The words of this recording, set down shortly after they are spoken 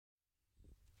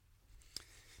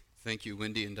Thank you,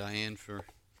 Wendy and Diane, for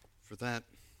that.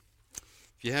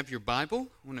 If you have your Bible,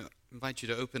 I want to invite you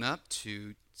to open up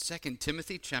to 2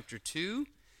 Timothy chapter 2,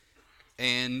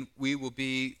 and we will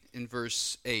be in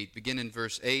verse 8. Begin in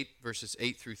verse 8. Verses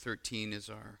 8 through 13 is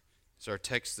our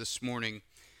text this morning.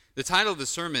 The title of the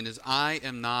sermon is, I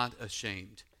Am Not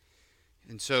Ashamed.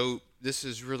 And so this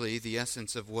is really the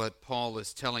essence of what Paul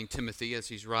is telling Timothy as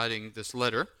he's writing this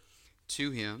letter to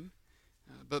him.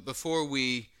 But before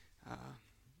we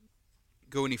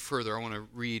go any further, I want to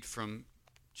read from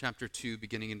chapter 2,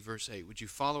 beginning in verse 8. Would you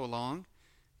follow along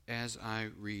as I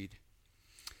read?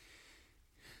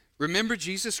 Remember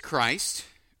Jesus Christ,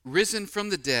 risen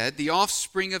from the dead, the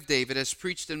offspring of David, as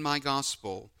preached in my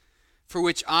gospel, for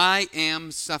which I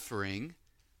am suffering,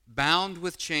 bound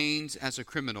with chains as a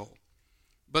criminal.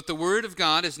 But the word of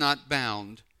God is not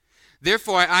bound.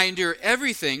 Therefore I endure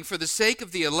everything for the sake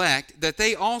of the elect, that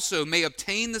they also may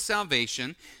obtain the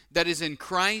salvation that is in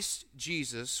Christ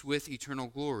Jesus with eternal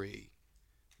glory.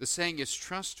 The saying is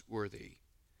trustworthy.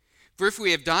 For if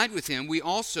we have died with him, we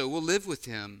also will live with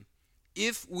him.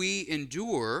 If we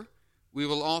endure, we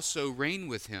will also reign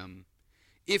with him.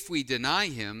 If we deny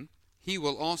him, he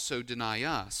will also deny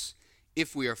us.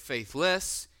 If we are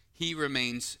faithless, he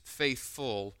remains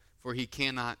faithful, for he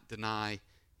cannot deny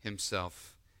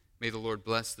himself. May the Lord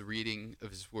bless the reading of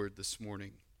his word this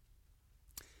morning.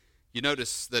 You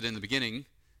notice that in the beginning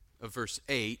of verse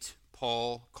 8,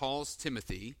 Paul calls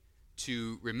Timothy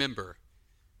to remember.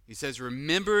 He says,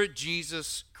 remember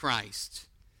Jesus Christ.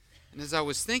 And as I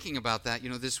was thinking about that,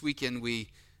 this weekend we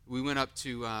went up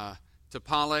to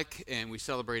Pollock and we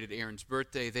celebrated Aaron's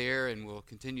birthday there, and we'll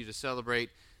continue to celebrate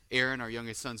Aaron, our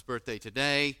youngest son's birthday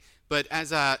today. But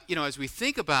as we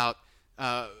think about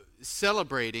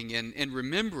celebrating and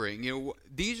remembering,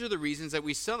 these are the reasons that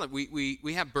we celebrate.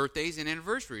 We have birthdays and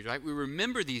anniversaries, right? We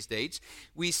remember these dates.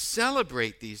 We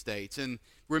celebrate these dates. And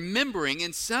remembering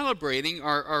and celebrating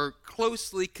are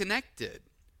closely connected.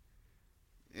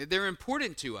 They're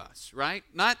important to us, right?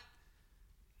 Not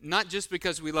just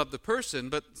because we love the person,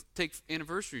 but take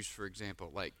anniversaries, for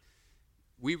example. Like,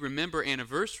 we remember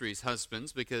anniversaries,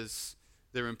 husbands, because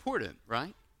they're important,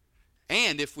 right?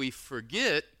 And if we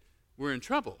forget, we're in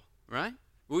trouble, right?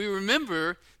 We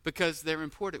remember because they're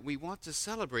important. We want to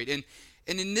celebrate. And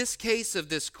in this case of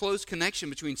this close connection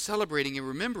between celebrating and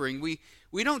remembering, we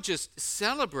don't just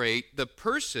celebrate the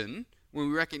person when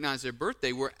we recognize their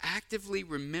birthday. We're actively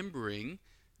remembering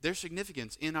their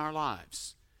significance in our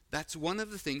lives. That's one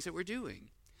of the things that we're doing.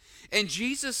 And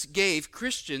Jesus gave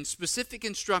Christians specific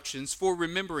instructions for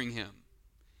remembering him.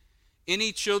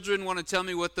 Any children want to tell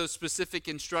me what those specific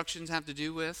instructions have to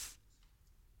do with?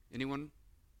 Anyone?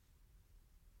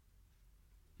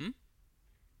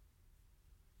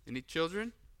 Any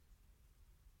children?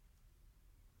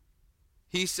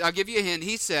 I'll give you a hint.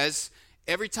 He says,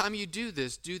 every time you do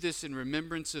this in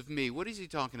remembrance of me. What is he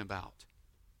talking about?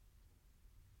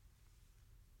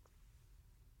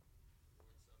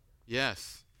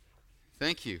 Yes.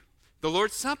 Thank you. The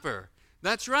Lord's Supper.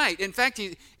 That's right. In fact,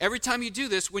 every time you do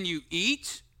this, when you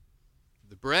eat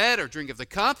the bread or drink of the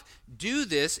cup, do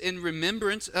this in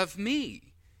remembrance of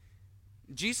me.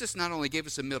 Jesus not only gave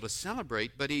us a meal to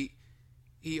celebrate, but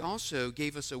he also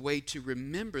gave us a way to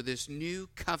remember this new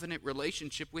covenant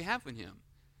relationship we have with him.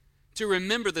 To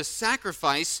remember the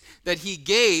sacrifice that he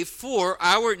gave for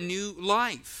our new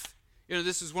life.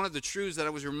 This is one of the truths that I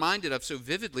was reminded of so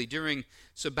vividly during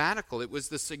sabbatical. It was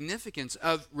the significance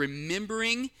of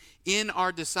remembering in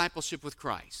our discipleship with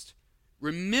Christ.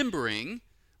 Remembering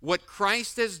what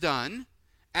Christ has done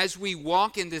as we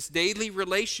walk in this daily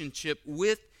relationship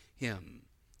with him.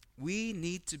 We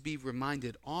need to be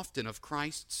reminded often of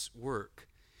Christ's work.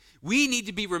 We need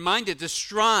to be reminded to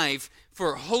strive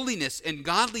for holiness and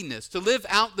godliness, to live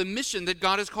out the mission that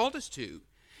God has called us to.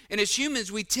 And as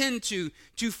humans, we tend to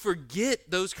forget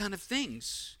those kind of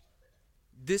things.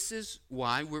 This is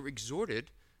why we're exhorted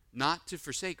not to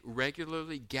forsake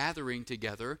regularly gathering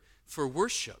together for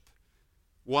worship.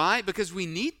 Why? Because we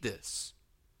need this.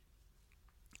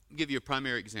 I'll give you a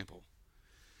primary example.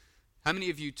 How many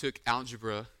of you took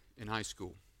algebra in high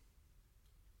school?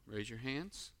 Raise your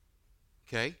hands.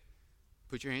 Okay.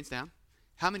 Put your hands down.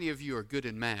 How many of you are good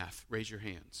in math? Raise your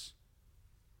hands.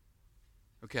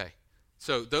 Okay.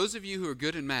 So those of you who are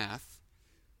good in math,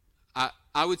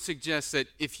 I would suggest that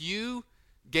if you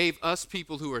gave us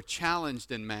people who are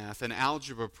challenged in math an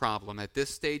algebra problem at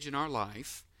this stage in our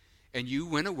life, and you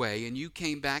went away and you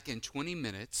came back in 20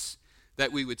 minutes,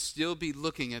 that we would still be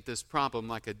looking at this problem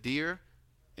like a deer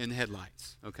in the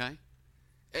headlights, okay?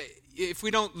 If we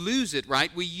don't lose it,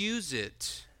 right, we use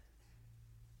it.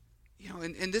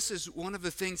 And this is one of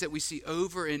the things that we see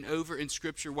over and over in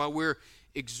Scripture while we're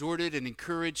exhorted and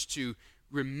encouraged to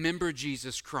remember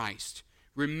Jesus Christ.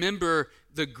 Remember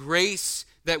the grace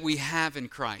that we have in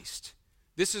Christ.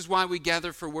 This is why we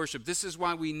gather for worship. This is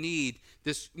why we need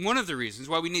this, one of the reasons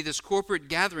why we need this corporate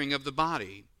gathering of the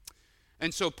body.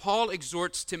 And so Paul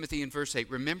exhorts Timothy in verse 8,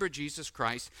 remember Jesus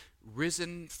Christ,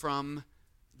 risen from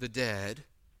the dead,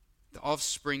 the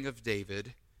offspring of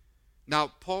David.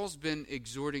 Now, Paul's been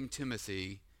exhorting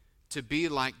Timothy to be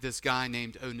like this guy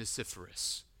named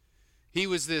Onesiphorus. He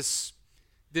was this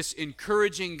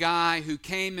encouraging guy who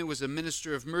came and was a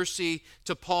minister of mercy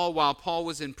to Paul while Paul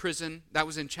was in prison. That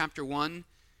was in chapter 1.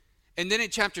 And then in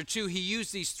chapter 2, he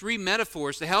used these 3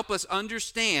 metaphors to help us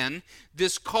understand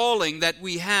this calling that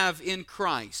we have in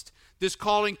Christ. This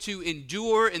calling to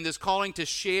endure and this calling to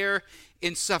share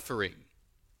in suffering.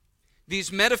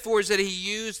 These metaphors that he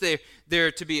used,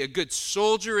 they're to be a good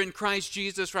soldier in Christ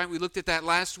Jesus, right? We looked at that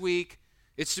last week.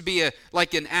 It's to be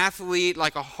like an athlete,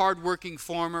 like a hardworking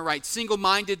farmer, right?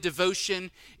 Single-minded devotion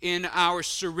in our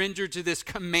surrender to this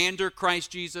commander,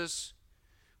 Christ Jesus.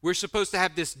 We're supposed to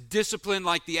have this discipline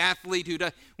like the athlete who,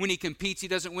 when he competes, he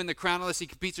doesn't win the crown unless he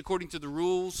competes according to the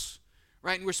rules,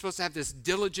 right? And we're supposed to have this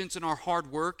diligence in our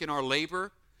hard work and our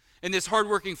labor. And this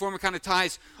hardworking farmer kind of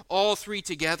ties all 3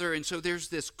 together. And so there's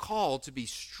this call to be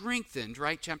strengthened,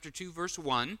 right? Chapter 2, verse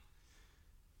 1.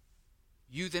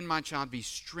 You then, my child, be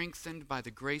strengthened by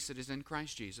the grace that is in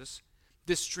Christ Jesus.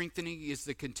 This strengthening is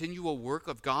the continual work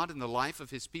of God in the life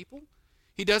of his people.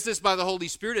 He does this by the Holy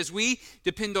Spirit. As we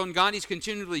depend on God, he's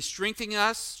continually strengthening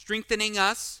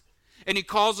us. And he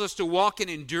calls us to walk in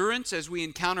endurance as we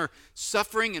encounter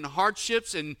suffering and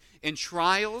hardships and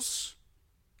trials.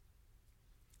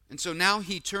 And so now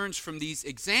he turns from these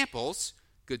examples,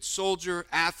 good soldier,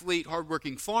 athlete,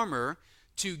 hardworking farmer,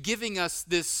 to giving us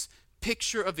this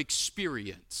picture of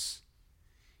experience.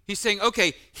 He's saying,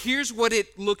 okay, here's what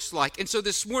it looks like. And so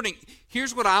this morning,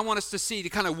 here's what I want us to see to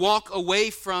kind of walk away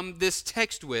from this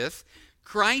text with.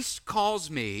 Christ calls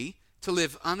me to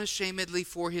live unashamedly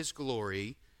for his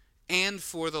glory and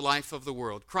for the life of the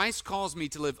world. Christ calls me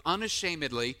to live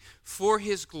unashamedly for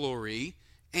his glory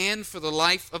and for the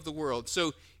life of the world.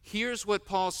 So here's what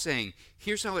Paul's saying.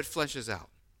 Here's how it fleshes out.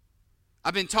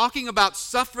 I've been talking about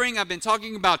suffering. I've been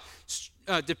talking about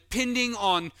depending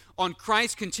on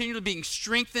Christ, continually being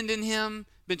strengthened in him.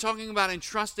 Been talking about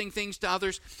entrusting things to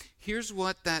others. Here's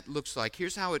what that looks like.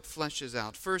 Here's how it fleshes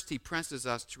out. First, he presses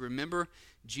us to remember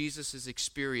Jesus'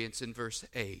 experience in verse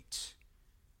 8.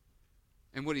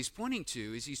 And what he's pointing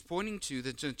to is he's pointing to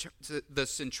the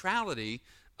centrality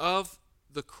of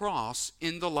the cross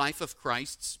in the life of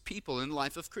Christ's people, in the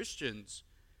life of Christians.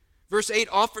 Verse 8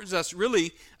 offers us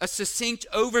really a succinct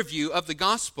overview of the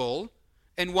gospel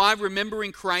and why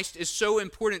remembering Christ is so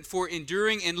important for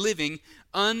enduring and living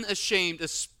unashamed,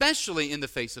 especially in the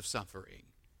face of suffering.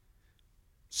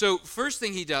 So first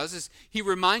thing he does is he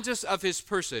reminds us of his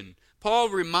person. Paul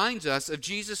reminds us of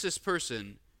Jesus'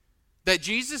 person, that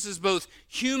Jesus is both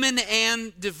human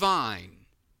and divine,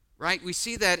 right? We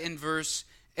see that in verse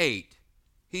 8.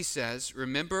 He says,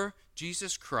 remember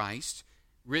Jesus Christ,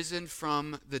 risen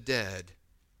from the dead,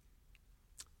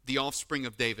 the offspring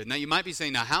of David. Now you might be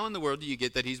saying, now how in the world do you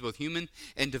get that he's both human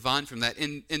and divine from that?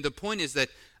 And the point is that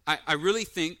I really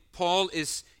think Paul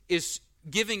is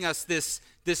giving us this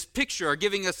picture, or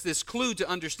giving us this clue to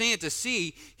understand, to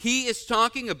see. He is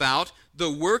talking about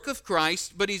the work of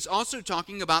Christ, but he's also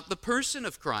talking about the person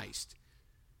of Christ.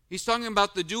 He's talking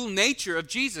about the dual nature of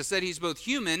Jesus, that he's both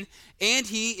human and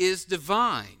he is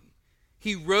divine.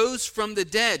 He rose from the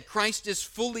dead. Christ is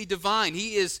fully divine.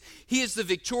 He is the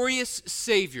victorious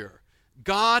Savior,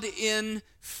 God in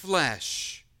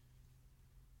flesh.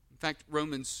 In fact,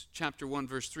 Romans chapter 1,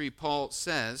 verse 3, Paul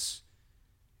says,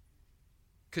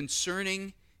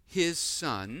 concerning his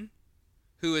Son,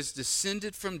 who is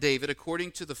descended from David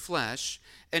according to the flesh,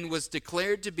 and was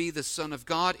declared to be the Son of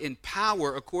God in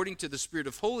power according to the Spirit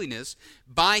of holiness,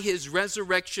 by his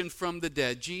resurrection from the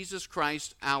dead, Jesus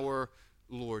Christ our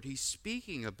Lord. He's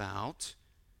speaking about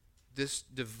this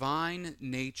divine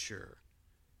nature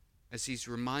as he's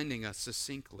reminding us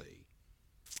succinctly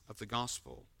of the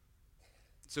gospel.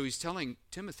 So he's telling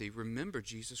Timothy, remember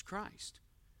Jesus Christ.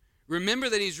 Remember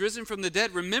that he's risen from the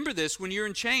dead. Remember this when you're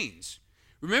in chains.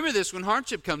 Remember this when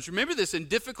hardship comes. Remember this in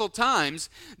difficult times,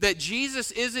 that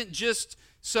Jesus isn't just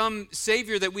some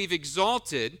Savior that we've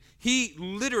exalted. He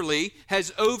literally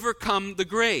has overcome the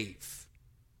grave.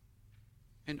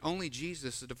 And only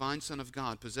Jesus, the divine Son of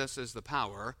God, possesses the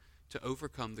power to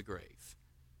overcome the grave.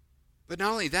 But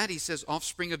not only that, he says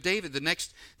offspring of David. The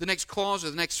next clause or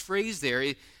the next phrase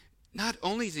there, not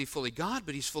only is he fully God,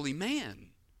 but he's fully man.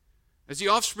 As the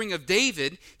offspring of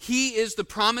David, he is the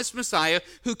promised Messiah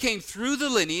who came through the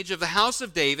lineage of the house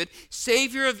of David,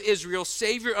 Savior of Israel,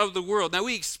 Savior of the world. Now,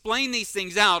 we explain these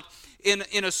things out in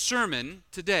a sermon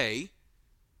today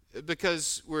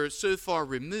because we're so far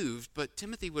removed, but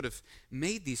Timothy would have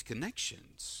made these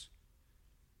connections.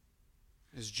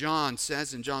 As John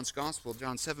says in John's Gospel,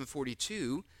 John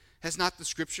 7:42, has not the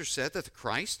Scripture said that the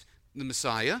Christ, the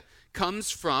Messiah,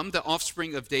 comes from the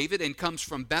offspring of David and comes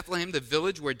from Bethlehem, the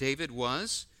village where David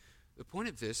was? The point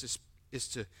of this is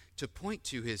to point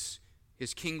to his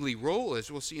kingly role, as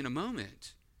we'll see in a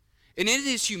moment. And in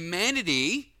his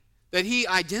humanity, that he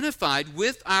identified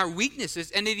with our weaknesses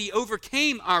and that he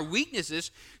overcame our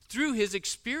weaknesses through his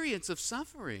experience of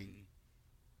suffering.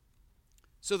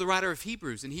 So the writer of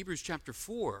Hebrews, in Hebrews chapter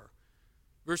 4,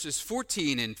 verses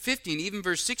 14 and 15, even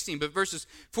verse 16, but verses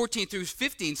 14 through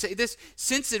 15 say this: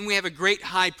 since then we have a great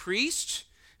high priest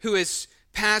who has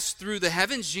passed through the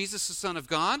heavens, Jesus the Son of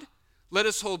God, let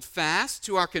us hold fast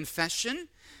to our confession,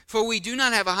 for we do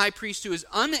not have a high priest who is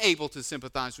unable to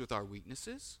sympathize with our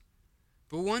weaknesses,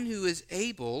 but one who is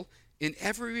able in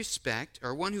every respect,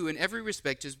 or one who in every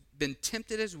respect has been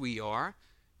tempted as we are,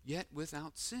 yet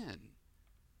without sin.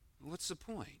 What's the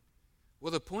point?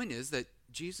 Well, the point is that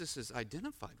Jesus is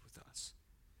identified with us.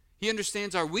 He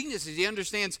understands our weaknesses. He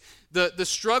understands the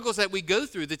struggles that we go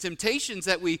through, the temptations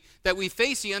that we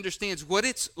face. He understands what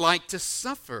it's like to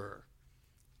suffer.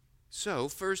 So,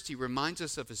 first, he reminds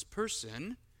us of his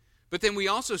person, but then we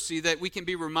also see that we can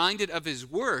be reminded of his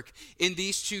work in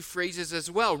these two phrases as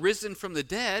well. Risen from the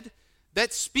dead,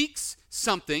 that speaks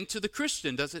something to the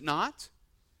Christian, does it not?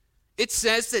 It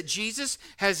says that Jesus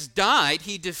has died.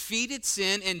 He defeated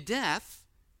sin and death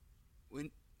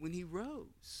when he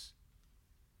rose.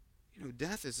 You know,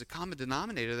 death is a common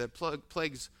denominator that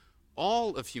plagues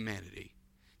all of humanity,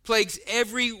 plagues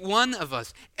every one of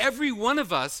us. Every one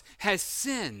of us has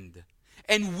sinned.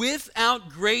 And without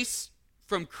grace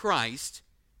from Christ,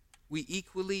 we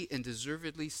equally and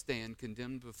deservedly stand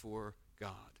condemned before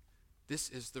God. This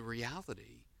is the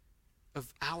reality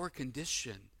of our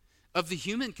condition, of the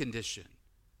human condition.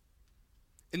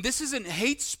 And this isn't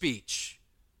hate speech.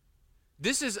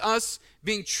 This is us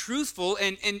being truthful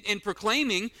and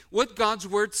proclaiming what God's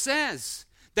word says.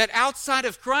 That outside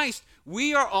of Christ,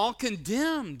 we are all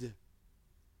condemned.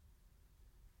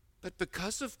 But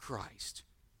because of Christ,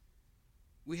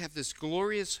 we have this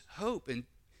glorious hope and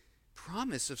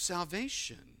promise of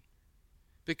salvation.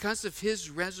 Because of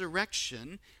his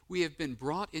resurrection, we have been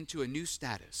brought into a new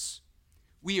status.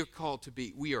 We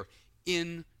are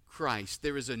in Christ.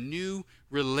 There is a new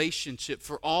relationship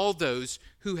for all those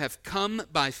who have come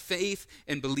by faith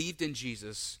and believed in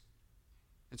Jesus.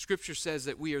 And Scripture says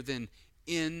that we are then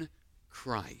in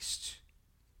Christ.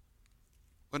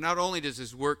 But not only does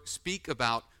his work speak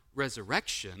about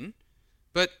resurrection,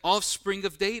 but offspring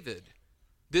of David.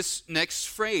 This next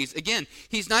phrase, again,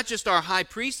 he's not just our high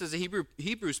priest, as the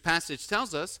Hebrews passage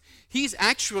tells us. He's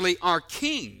actually our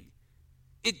king.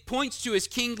 It points to his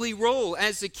kingly role.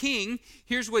 As the king,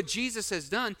 here's what Jesus has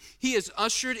done. He has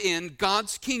ushered in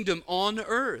God's kingdom on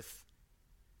earth.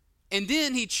 And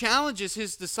then he challenges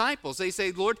his disciples. They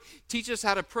say, Lord, teach us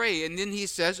how to pray. And then he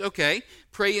says, okay,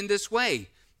 pray in this way.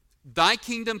 Thy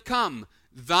kingdom come,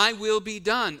 thy will be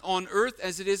done on earth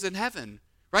as it is in heaven.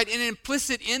 Right? And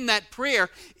implicit in that prayer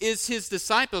is his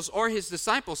disciples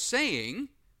saying,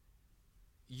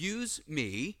 use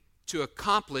me to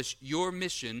accomplish your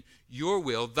mission, your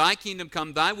will. Thy kingdom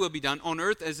come, thy will be done on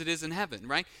earth as it is in heaven,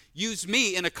 right? Use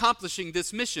me in accomplishing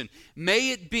this mission.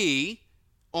 May it be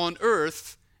on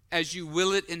earth as you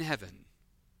will it in heaven.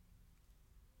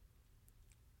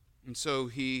 And so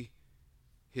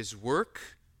his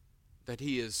work, that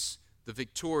he is the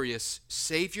victorious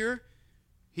Savior,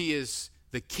 he is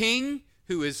the King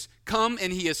who has come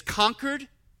and he has conquered.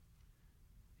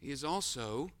 He is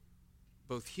also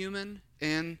both human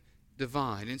and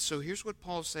divine. And so here's what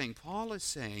Paul is saying. Paul is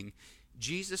saying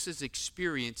Jesus'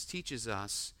 experience teaches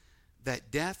us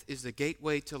that death is the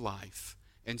gateway to life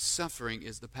and suffering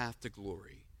is the path to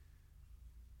glory.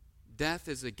 Death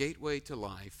is a gateway to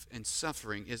life and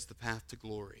suffering is the path to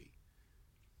glory.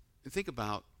 And think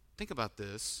about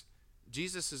this.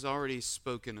 Jesus has already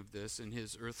spoken of this in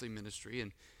his earthly ministry.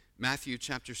 In Matthew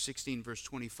chapter 16, verse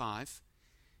 25,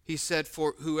 he said,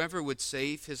 for whoever would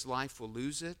save his life will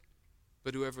lose it,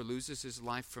 but whoever loses his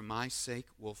life for my sake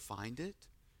will find it,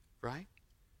 right?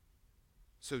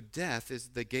 So death is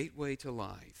the gateway to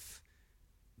life.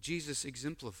 Jesus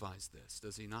exemplifies this,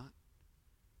 does he not?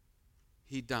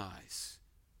 He dies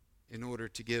in order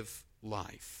to give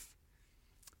life.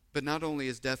 But not only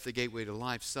is death the gateway to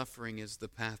life, suffering is the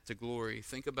path to glory.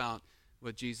 Think about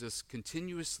what Jesus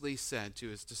continuously said to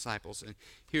his disciples. And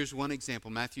here's one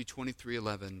example, Matthew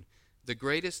 23:11. The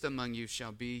greatest among you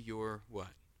shall be your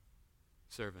what?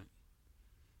 Servant.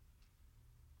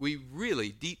 We really,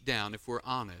 deep down, if we're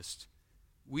honest,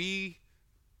 we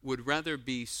would rather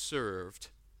be served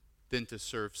than to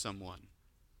serve someone.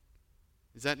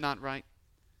 Is that not right?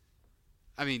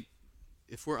 I mean,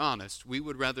 if we're honest, we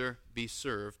would rather be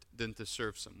served than to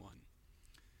serve someone.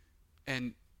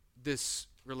 And this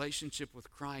relationship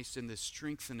with Christ and this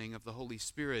strengthening of the Holy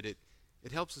Spirit,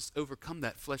 it helps us overcome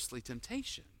that fleshly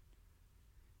temptation.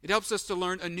 It helps us to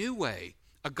learn a new way,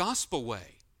 a gospel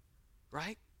way,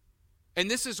 right? And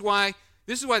this is why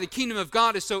the kingdom of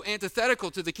God is so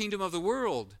antithetical to the kingdom of the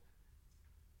world.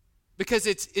 Because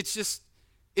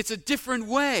it's a different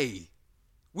way.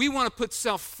 We want to put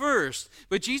self first,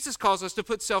 but Jesus calls us to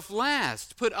put self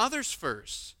last, put others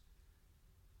first.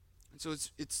 And so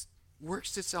it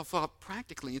works itself out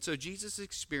practically. And so Jesus'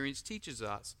 experience teaches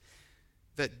us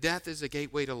that death is a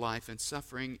gateway to life and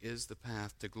suffering is the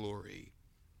path to glory.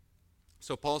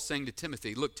 So Paul's saying to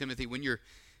Timothy, look, Timothy, when you're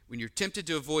tempted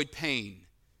to avoid pain,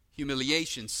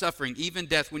 humiliation, suffering, even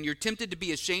death, when you're tempted to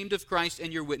be ashamed of Christ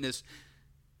and your witness,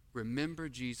 remember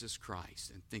Jesus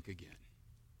Christ and think again.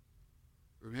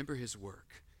 Remember his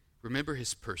work. Remember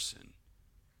his person.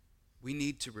 We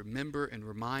need to remember and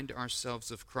remind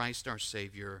ourselves of Christ our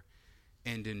Savior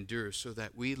and endure so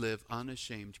that we live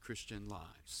unashamed Christian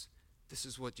lives. This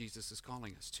is what Jesus is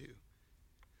calling us to.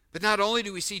 But not only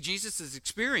do we see Jesus'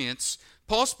 experience,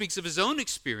 Paul speaks of his own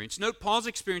experience. Note Paul's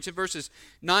experience in verses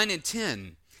 9 and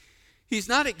 10. He's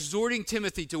not exhorting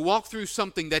Timothy to walk through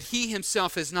something that he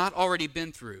himself has not already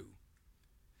been through.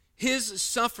 His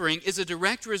suffering is a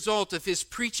direct result of his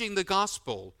preaching the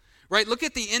gospel. Right? Look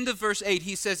at the end of verse 8.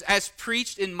 He says, as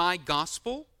preached in my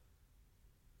gospel.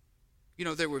 You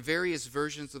know, there were various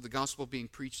versions of the gospel being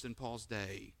preached in Paul's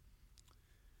day.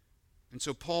 And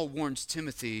so Paul warns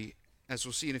Timothy, as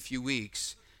we'll see in a few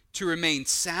weeks, to remain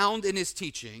sound in his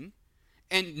teaching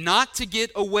and not to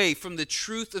get away from the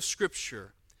truth of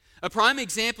Scripture. A prime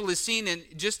example is seen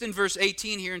just in verse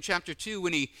 18 here in chapter 2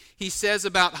 when he says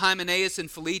about Hymenaeus and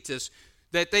Philetus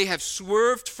that they have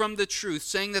swerved from the truth,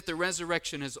 saying that the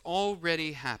resurrection has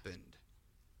already happened.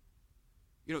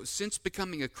 You know, since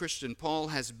becoming a Christian, Paul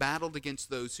has battled against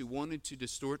those who wanted to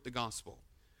distort the gospel,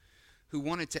 who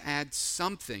wanted to add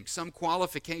something, some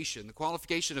qualification, the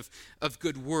qualification of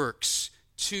good works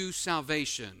to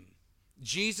salvation.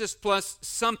 Jesus plus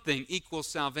something equals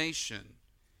salvation.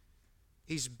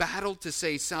 He's battled to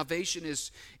say salvation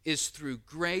is through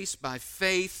grace by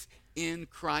faith in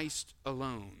Christ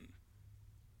alone.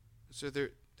 So there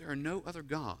are no other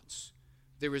gods.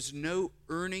 There is no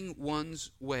earning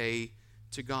one's way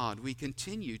to God. We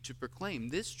continue to proclaim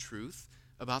this truth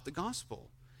about the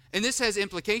gospel. And this has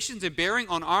implications and bearing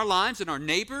on our lives and our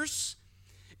neighbors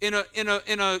in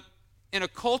a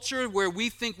culture where we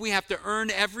think we have to earn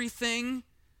everything.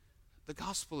 The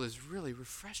gospel is really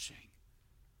refreshing.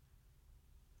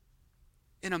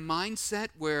 In a mindset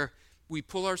where we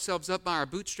pull ourselves up by our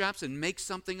bootstraps and make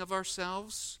something of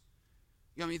ourselves.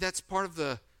 You know, I mean, that's part of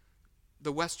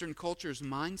the Western culture's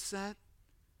mindset.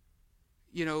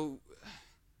 You know,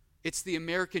 it's the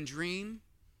American dream.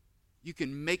 You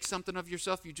can make something of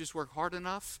yourself. You just work hard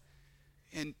enough.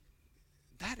 And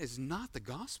that is not the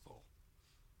gospel.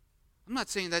 I'm not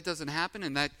saying that doesn't happen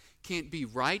and that can't be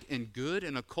right and good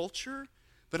in a culture.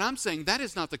 But I'm saying that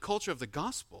is not the culture of the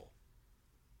gospel.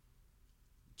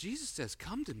 Jesus says,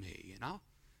 come to me and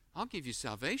I'll give you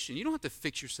salvation. You don't have to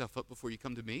fix yourself up before you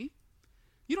come to me.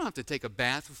 You don't have to take a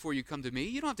bath before you come to me.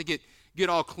 You don't have to get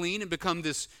all clean and become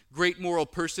this great moral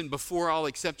person before I'll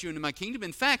accept you into my kingdom.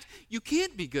 In fact, you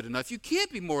can't be good enough. You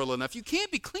can't be moral enough. You can't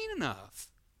be clean enough.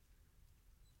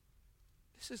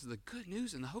 This is the good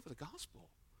news and the hope of the gospel.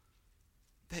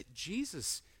 That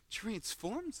Jesus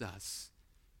transforms us.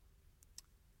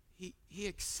 He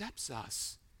accepts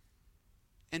us.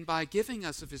 And by giving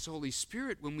us of his Holy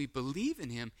Spirit, when we believe in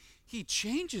him, he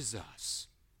changes us.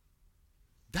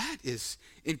 That is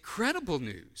incredible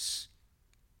news.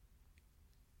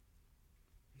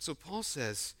 So Paul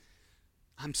says,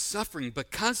 I'm suffering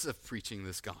because of preaching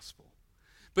this gospel.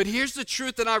 But here's the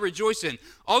truth that I rejoice in.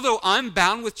 Although I'm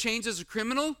bound with chains as a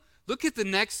criminal, look at the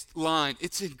next line.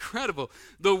 It's incredible.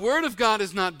 The word of God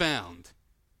is not bound.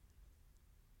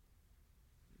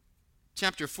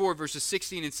 Chapter 4, verses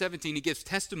 16 and 17, he gives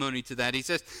testimony to that. He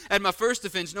says, at my first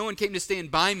offense, no one came to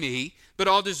stand by me, but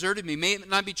all deserted me. May it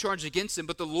not be charged against them,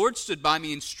 but the Lord stood by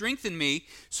me and strengthened me,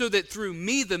 so that through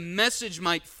me the message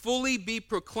might fully be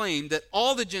proclaimed, that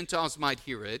all the Gentiles might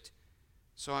hear it.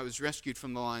 So I was rescued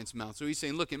from the lion's mouth. So he's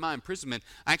saying, look, in my imprisonment,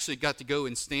 I actually got to go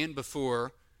and stand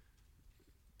before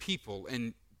people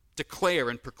and declare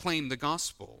and proclaim the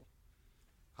gospel.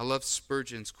 I love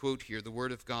Spurgeon's quote here. The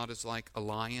word of God is like a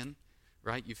lion,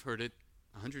 right? You've heard it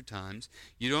 100 times.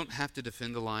 You don't have to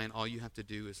defend the lion. All you have to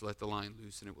do is let the lion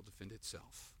loose and it will defend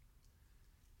itself.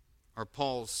 Or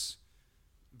Paul's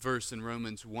verse in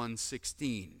Romans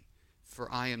 1:16. For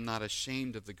I am not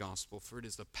ashamed of the gospel, for it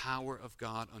is the power of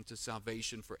God unto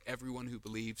salvation for everyone who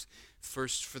believes,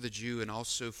 first for the Jew and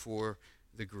also for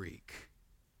the Greek.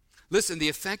 Listen, the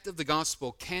effect of the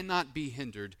gospel cannot be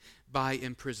hindered by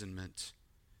imprisonment.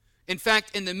 In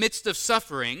fact, in the midst of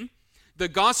suffering, the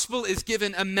gospel is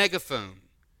given a megaphone.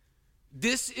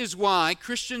 This is why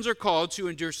Christians are called to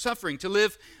endure suffering, to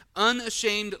live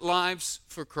unashamed lives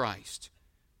for Christ.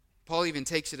 Paul even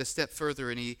takes it a step further,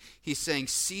 and he's saying,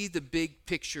 see the big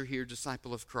picture here,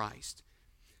 disciple of Christ.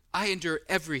 I endure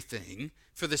everything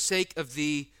for the sake of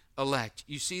the elect.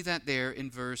 You see that there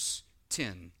in verse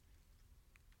 10.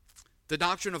 The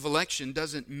doctrine of election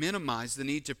doesn't minimize the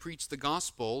need to preach the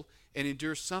gospel and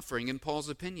endure suffering, in Paul's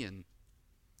opinion.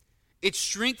 It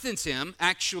strengthens him,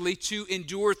 actually, to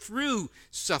endure through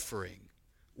suffering.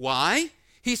 Why?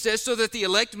 He says, so that the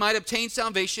elect might obtain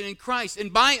salvation in Christ.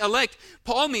 And by elect,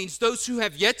 Paul means those who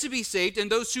have yet to be saved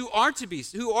and those who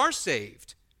are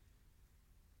saved.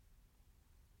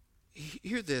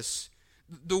 Hear this.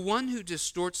 The one who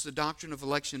distorts the doctrine of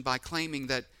election by claiming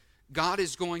that God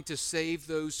is going to save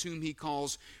those whom he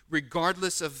calls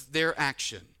regardless of their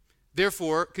action,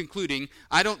 therefore concluding,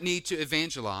 I don't need to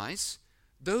evangelize,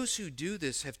 those who do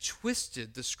this have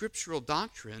twisted the scriptural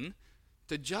doctrine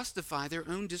to justify their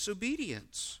own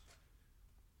disobedience.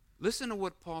 Listen to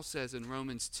what Paul says in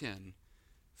Romans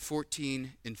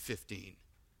 10:14 and 15.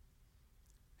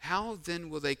 How then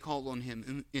will they call on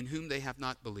him in whom they have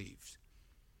not believed?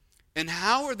 And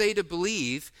how are they to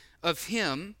believe of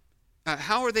him?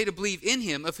 How are they to believe in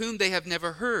him of whom they have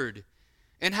never heard?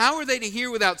 And how are they to hear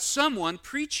without someone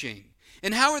preaching?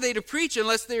 And how are they to preach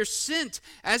unless they are sent?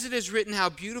 As it is written, how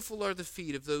beautiful are the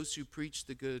feet of those who preach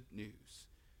the good news.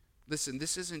 Listen,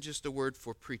 this isn't just a word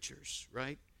for preachers,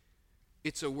 right?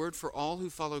 It's a word for all who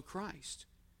follow Christ.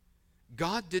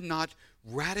 God did not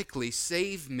radically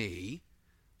save me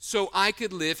so I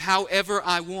could live however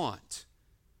I want.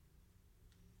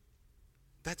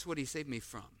 That's what he saved me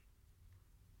from.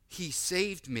 He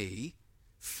saved me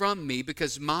from me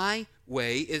because my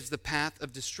way is the path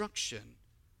of destruction.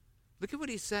 Look at what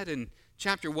he said in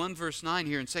chapter 1, verse 9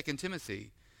 here in 2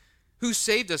 Timothy. Who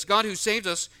saved us, God who saved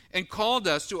us and called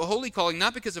us to a holy calling,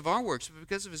 not because of our works, but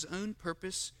because of his own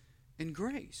purpose and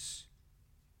grace.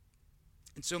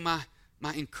 And so my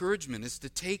encouragement is to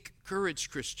take courage,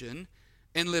 Christian,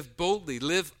 and live boldly,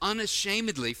 live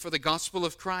unashamedly for the gospel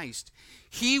of Christ.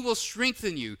 He will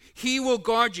strengthen you. He will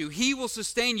guard you. He will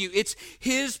sustain you. It's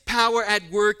his power at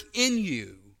work in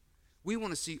you. We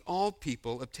want to see all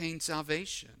people obtain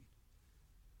salvation.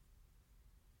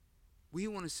 We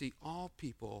want to see all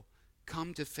people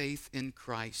come to faith in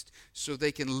Christ so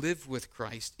they can live with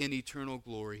Christ in eternal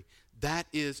glory. That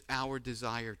is our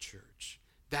desire, church.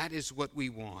 That is what we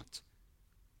want.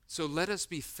 So let us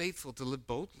be faithful to live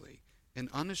boldly and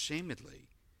unashamedly.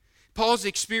 Paul's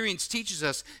experience teaches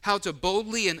us how to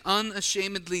boldly and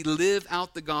unashamedly live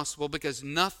out the gospel because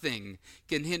nothing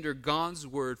can hinder God's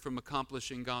word from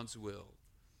accomplishing God's will.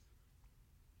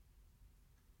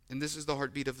 And this is the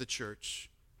heartbeat of the church.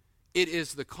 It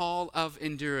is the call of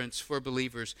endurance for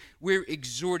believers. We're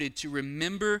exhorted to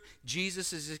remember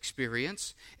Jesus'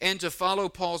 experience and to follow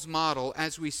Paul's model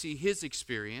as we see his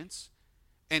experience.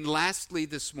 And lastly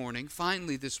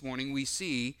finally this morning, we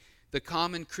see the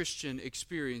common Christian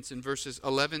experience in verses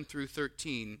 11 through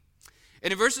 13.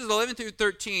 And in verses 11 through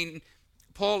 13,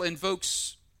 Paul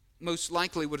invokes most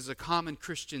likely what is a common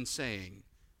Christian saying.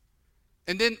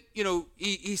 And then,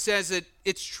 he says that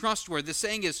it's trustworthy. The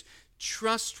saying is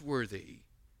trustworthy.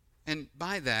 And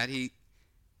by that, he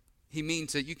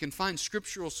means that you can find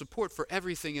scriptural support for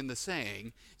everything in the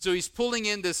saying. So he's pulling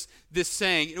in this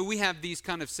saying. We have these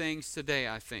kind of sayings today,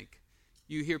 I think.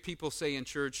 You hear people say in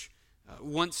church,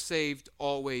 once saved,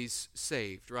 always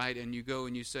saved, right? And you go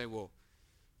and you say, well,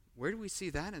 where do we see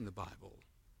that in the Bible?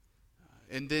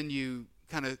 And then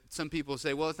some people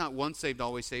say, well, it's not once saved,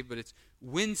 always saved, but it's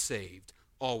when saved,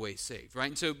 always saved, right?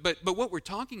 And so, but what we're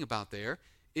talking about there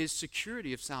is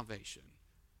security of salvation,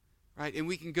 right? And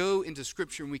we can go into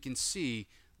Scripture and we can see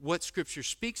what Scripture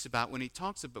speaks about when it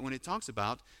talks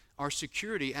about our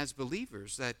security as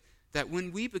believers, that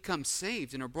when we become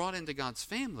saved and are brought into God's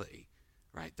family,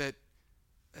 right, that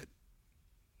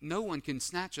no one can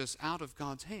snatch us out of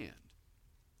God's hand.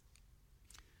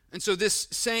 And so this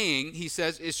saying, he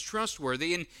says, is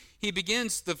trustworthy. And he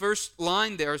begins the first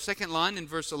line there, second line in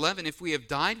verse 11, if we have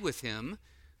died with him,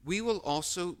 we will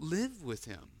also live with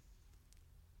him.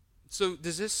 So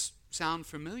does this sound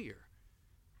familiar?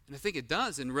 And I think it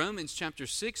does. In Romans chapter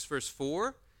 6, verse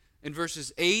 4, in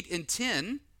verses 8 and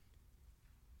 10,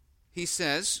 he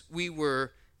says, we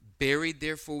were buried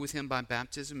therefore with him by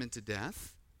baptism into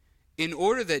death, in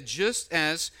order that just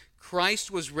as Christ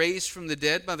was raised from the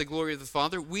dead by the glory of the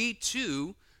Father, we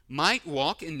too might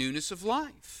walk in newness of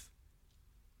life.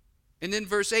 And then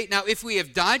verse 8, now if we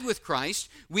have died with Christ,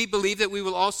 we believe that we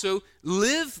will also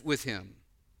live with him.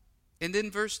 And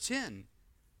then verse 10,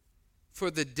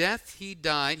 for the death he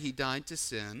died to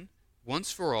sin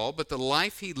once for all, but the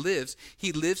life he lives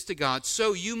to God.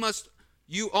 So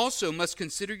you also must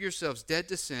consider yourselves dead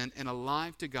to sin and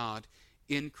alive to God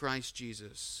in Christ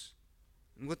Jesus.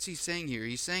 And what's he saying here?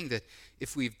 He's saying that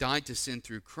if we've died to sin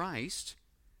through Christ,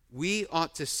 we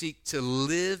ought to seek to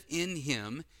live in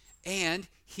him and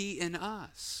he in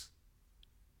us.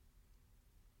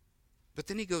 But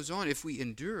then he goes on, if we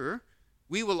endure,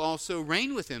 we will also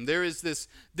reign with him. There is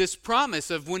this promise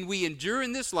of when we endure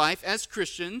in this life as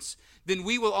Christians, then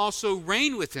we will also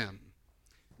reign with him.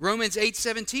 Romans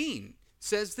 8:17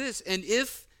 says this, and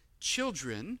if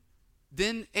children,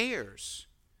 then heirs,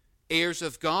 heirs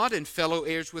of God and fellow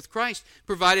heirs with Christ,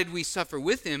 provided we suffer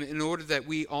with him in order that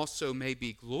we also may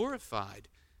be glorified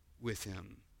with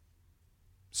him.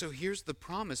 So here's the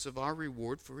promise of our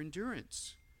reward for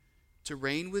endurance, to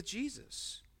reign with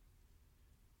Jesus.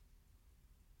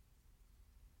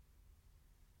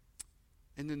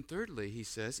 And then thirdly, he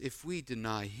says, if we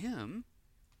deny him,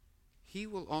 he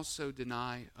will also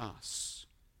deny us.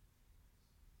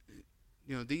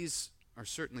 You know, these are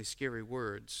certainly scary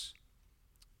words.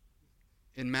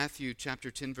 In Matthew chapter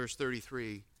 10, verse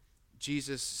 33,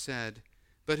 Jesus said,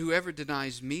 but whoever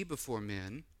denies me before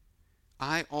men,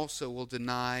 I also will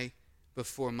deny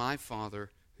before my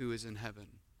Father who is in heaven.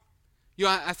 You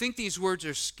know, I think these words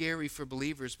are scary for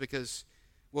believers because,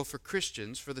 well, for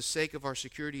Christians, for the sake of our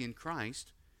security in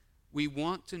Christ, we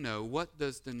want to know, what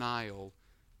does denial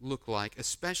look like,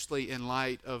 especially in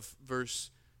light of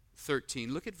verse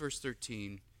 13. Look at verse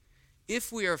 13.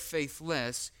 If we are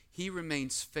faithless, he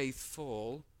remains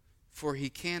faithful, for he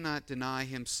cannot deny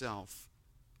himself.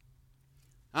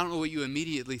 I don't know what you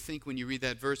immediately think when you read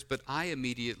that verse, but I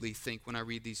immediately think when I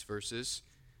read these verses,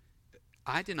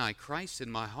 I deny Christ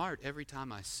in my heart every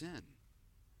time I sin.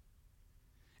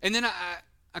 And then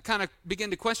I kind of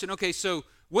begin to question, okay, so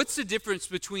what's the difference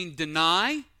between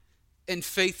deny and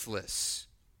faithless?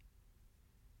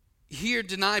 Here,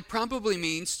 deny probably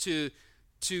means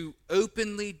to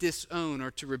openly disown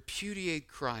or to repudiate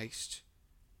Christ.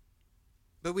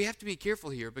 But we have to be careful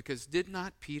here, because did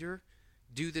not Peter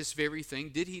do this very thing?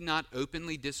 Did he not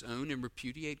openly disown and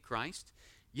repudiate Christ?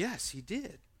 Yes, he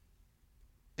did.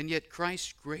 And yet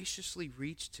Christ graciously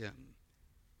reached him.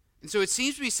 And so it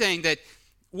seems to be saying that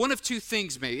one of two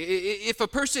things may. If a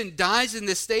person dies in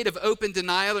this state of open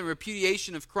denial and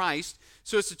repudiation of Christ,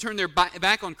 so as to turn their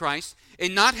back on Christ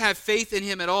and not have faith in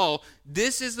him at all,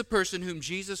 this is the person whom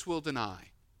Jesus will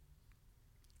deny.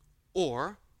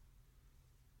 Or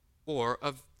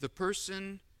of the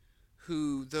person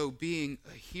who, though being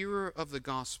a hearer of the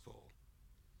gospel,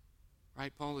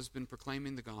 right? Paul has been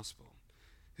proclaiming the gospel,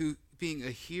 who, being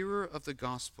a hearer of the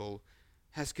gospel,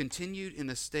 has continued in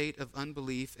a state of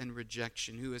unbelief and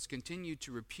rejection, who has continued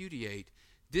to repudiate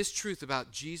this truth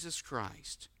about Jesus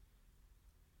Christ.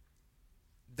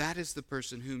 That is the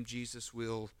person whom Jesus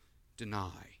will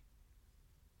deny.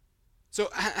 So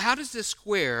how does this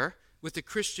square with the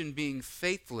Christian being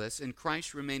faithless and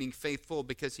Christ remaining faithful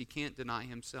because he can't deny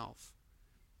himself?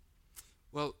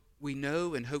 Well, we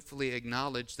know and hopefully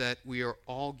acknowledge that we are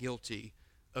all guilty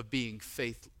of being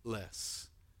faithless.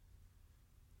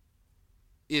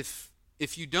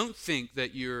 If you don't think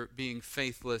that you're being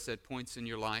faithless at points in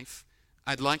your life,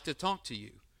 I'd like to talk to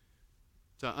you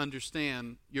to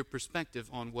understand your perspective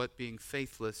on what being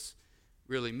faithless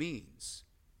really means.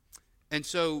 And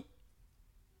so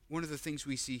one of the things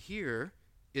we see here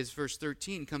is verse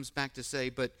 13 comes back to say,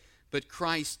 but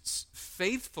Christ's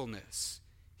faithfulness,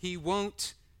 he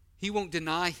won't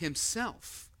deny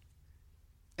himself.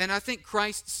 And I think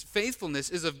Christ's faithfulness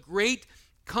is of great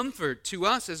comfort to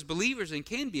us as believers, and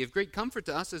can be of great comfort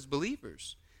to us as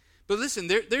believers. But listen,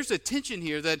 there's a tension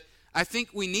here that I think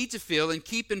we need to feel and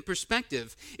keep in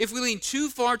perspective. If we lean too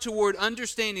far toward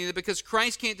understanding that because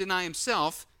Christ can't deny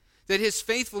himself, that his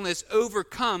faithfulness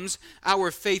overcomes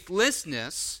our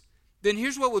faithlessness, then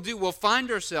here's what we'll do. We'll find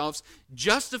ourselves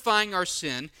justifying our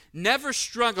sin, never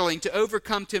struggling to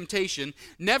overcome temptation,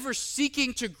 never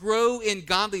seeking to grow in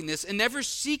godliness, and never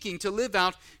seeking to live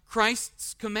out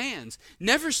Christ's commands,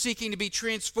 never seeking to be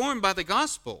transformed by the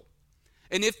gospel.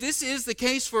 And if this is the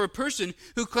case for a person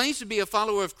who claims to be a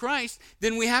follower of Christ,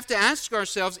 then we have to ask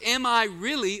ourselves, am I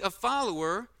really a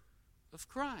follower of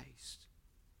Christ?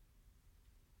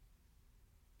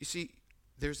 You see,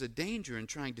 there's a danger in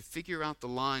trying to figure out the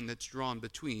line that's drawn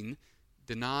between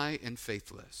deny and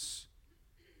faithless.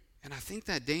 And I think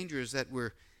that danger is that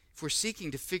if we're seeking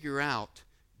to figure out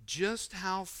just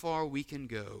how far we can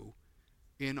go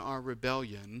in our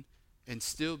rebellion and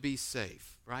still be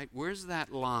safe, right? Where's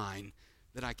that line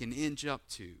that I can inch up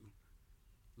to,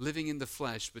 living in the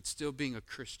flesh but still being a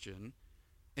Christian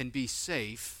and be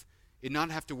safe and not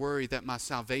have to worry that my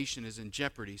salvation is in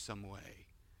jeopardy some way,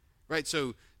 right?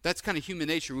 So that's kind of human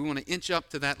nature. We want to inch up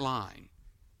to that line,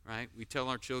 right? We tell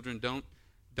our children,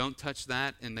 don't touch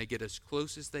that, and they get as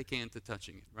close as they can to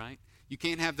touching it, right? You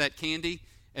can't have that candy,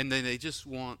 and then they just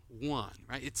want one,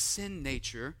 right? It's sin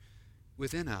nature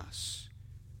within us.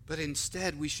 But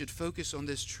instead, we should focus on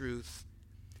this truth.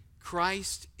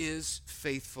 Christ is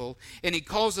faithful, and he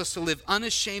calls us to live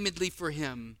unashamedly for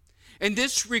him. And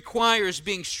this requires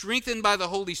being strengthened by the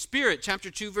Holy Spirit, chapter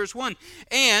 2, verse 1,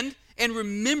 and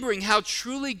remembering how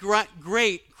truly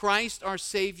great Christ our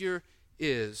Savior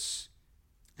is.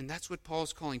 And that's what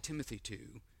Paul's calling Timothy to,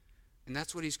 and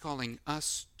that's what he's calling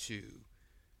us to.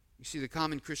 You see, the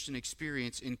common Christian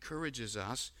experience encourages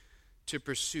us to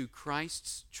pursue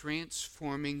Christ's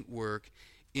transforming work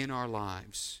in our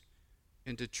lives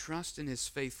and to trust in his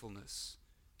faithfulness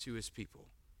to his people.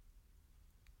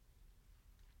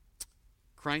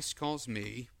 Christ calls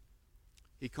me,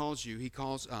 he calls you, he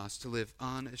calls us to live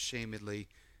unashamedly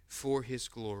for his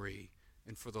glory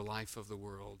and for the life of the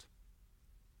world.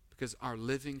 Because our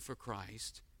living for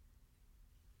Christ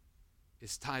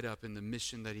is tied up in the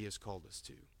mission that he has called us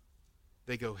to.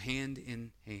 They go hand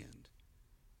in hand.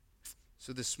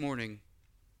 So this morning,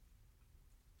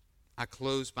 I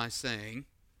close by saying,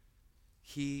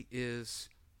 he is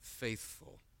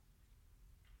faithful.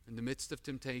 In the midst of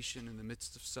temptation, in the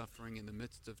midst of suffering, in the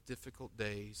midst of difficult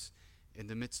days, in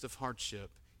the midst of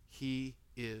hardship, he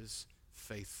is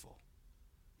faithful.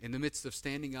 In the midst of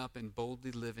standing up and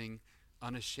boldly living,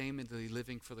 unashamedly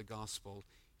living for the gospel,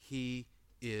 he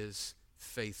is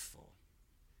faithful.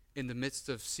 In the midst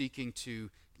of seeking to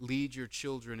lead your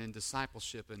children in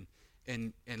discipleship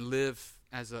and live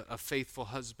as a faithful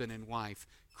husband and wife,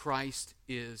 Christ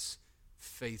is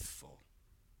faithful.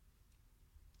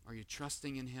 Are you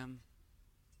trusting in him?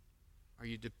 Are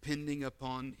you depending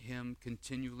upon him,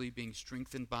 continually being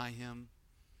strengthened by him?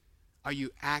 Are you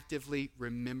actively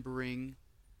remembering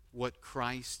what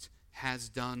Christ has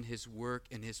done, his work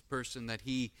and his person, that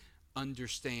he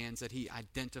understands, that he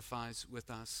identifies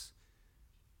with us,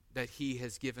 that he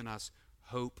has given us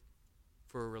hope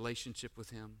for a relationship with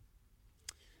him?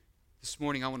 This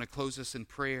morning I want to close us in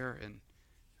prayer, and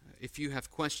if you have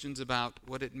questions about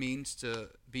what it means to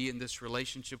be in this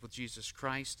relationship with Jesus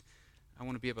Christ, I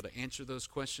want to be able to answer those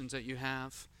questions that you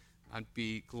have. I'd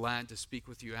be glad to speak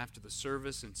with you after the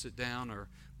service and sit down, or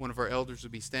one of our elders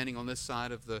would be standing on this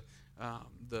side of the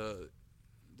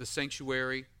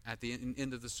sanctuary at the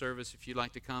end of the service if you'd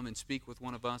like to come and speak with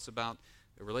one of us about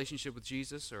a relationship with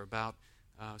Jesus, or about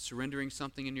surrendering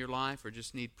something in your life, or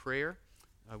just need prayer.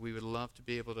 We would love to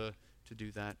be able to do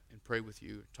that and pray with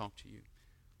you, talk to you.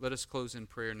 Let us close in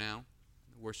prayer now.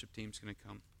 The worship team's going to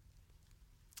come.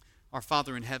 Our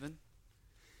Father in heaven,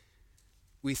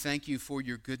 we thank you for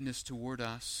your goodness toward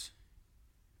us.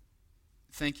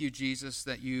 Thank you, Jesus,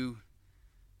 that you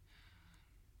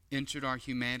entered our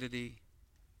humanity,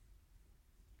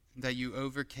 that you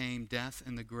overcame death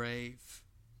and the grave,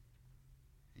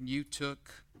 and you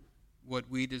took what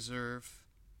we deserve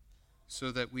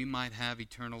so that we might have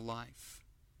eternal life.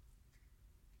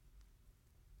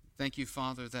 Thank you,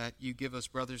 Father, that you give us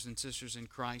brothers and sisters in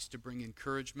Christ to bring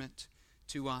encouragement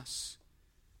to us,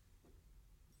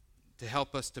 to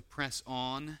help us to press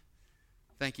on.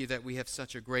 Thank you that we have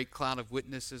such a great cloud of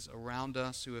witnesses around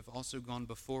us who have also gone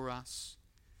before us.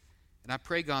 And I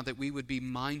pray, God, that we would be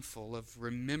mindful of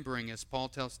remembering, as Paul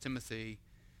tells Timothy,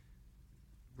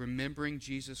 remembering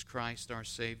Jesus Christ, our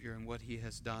Savior, and what he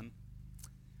has done.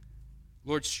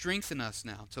 Lord, strengthen us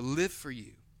now to live for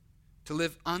you, to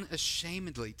live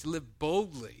unashamedly, to live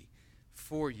boldly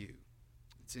for you.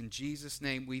 It's in Jesus'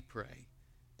 name we pray.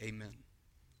 Amen.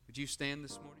 Would you stand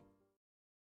this morning?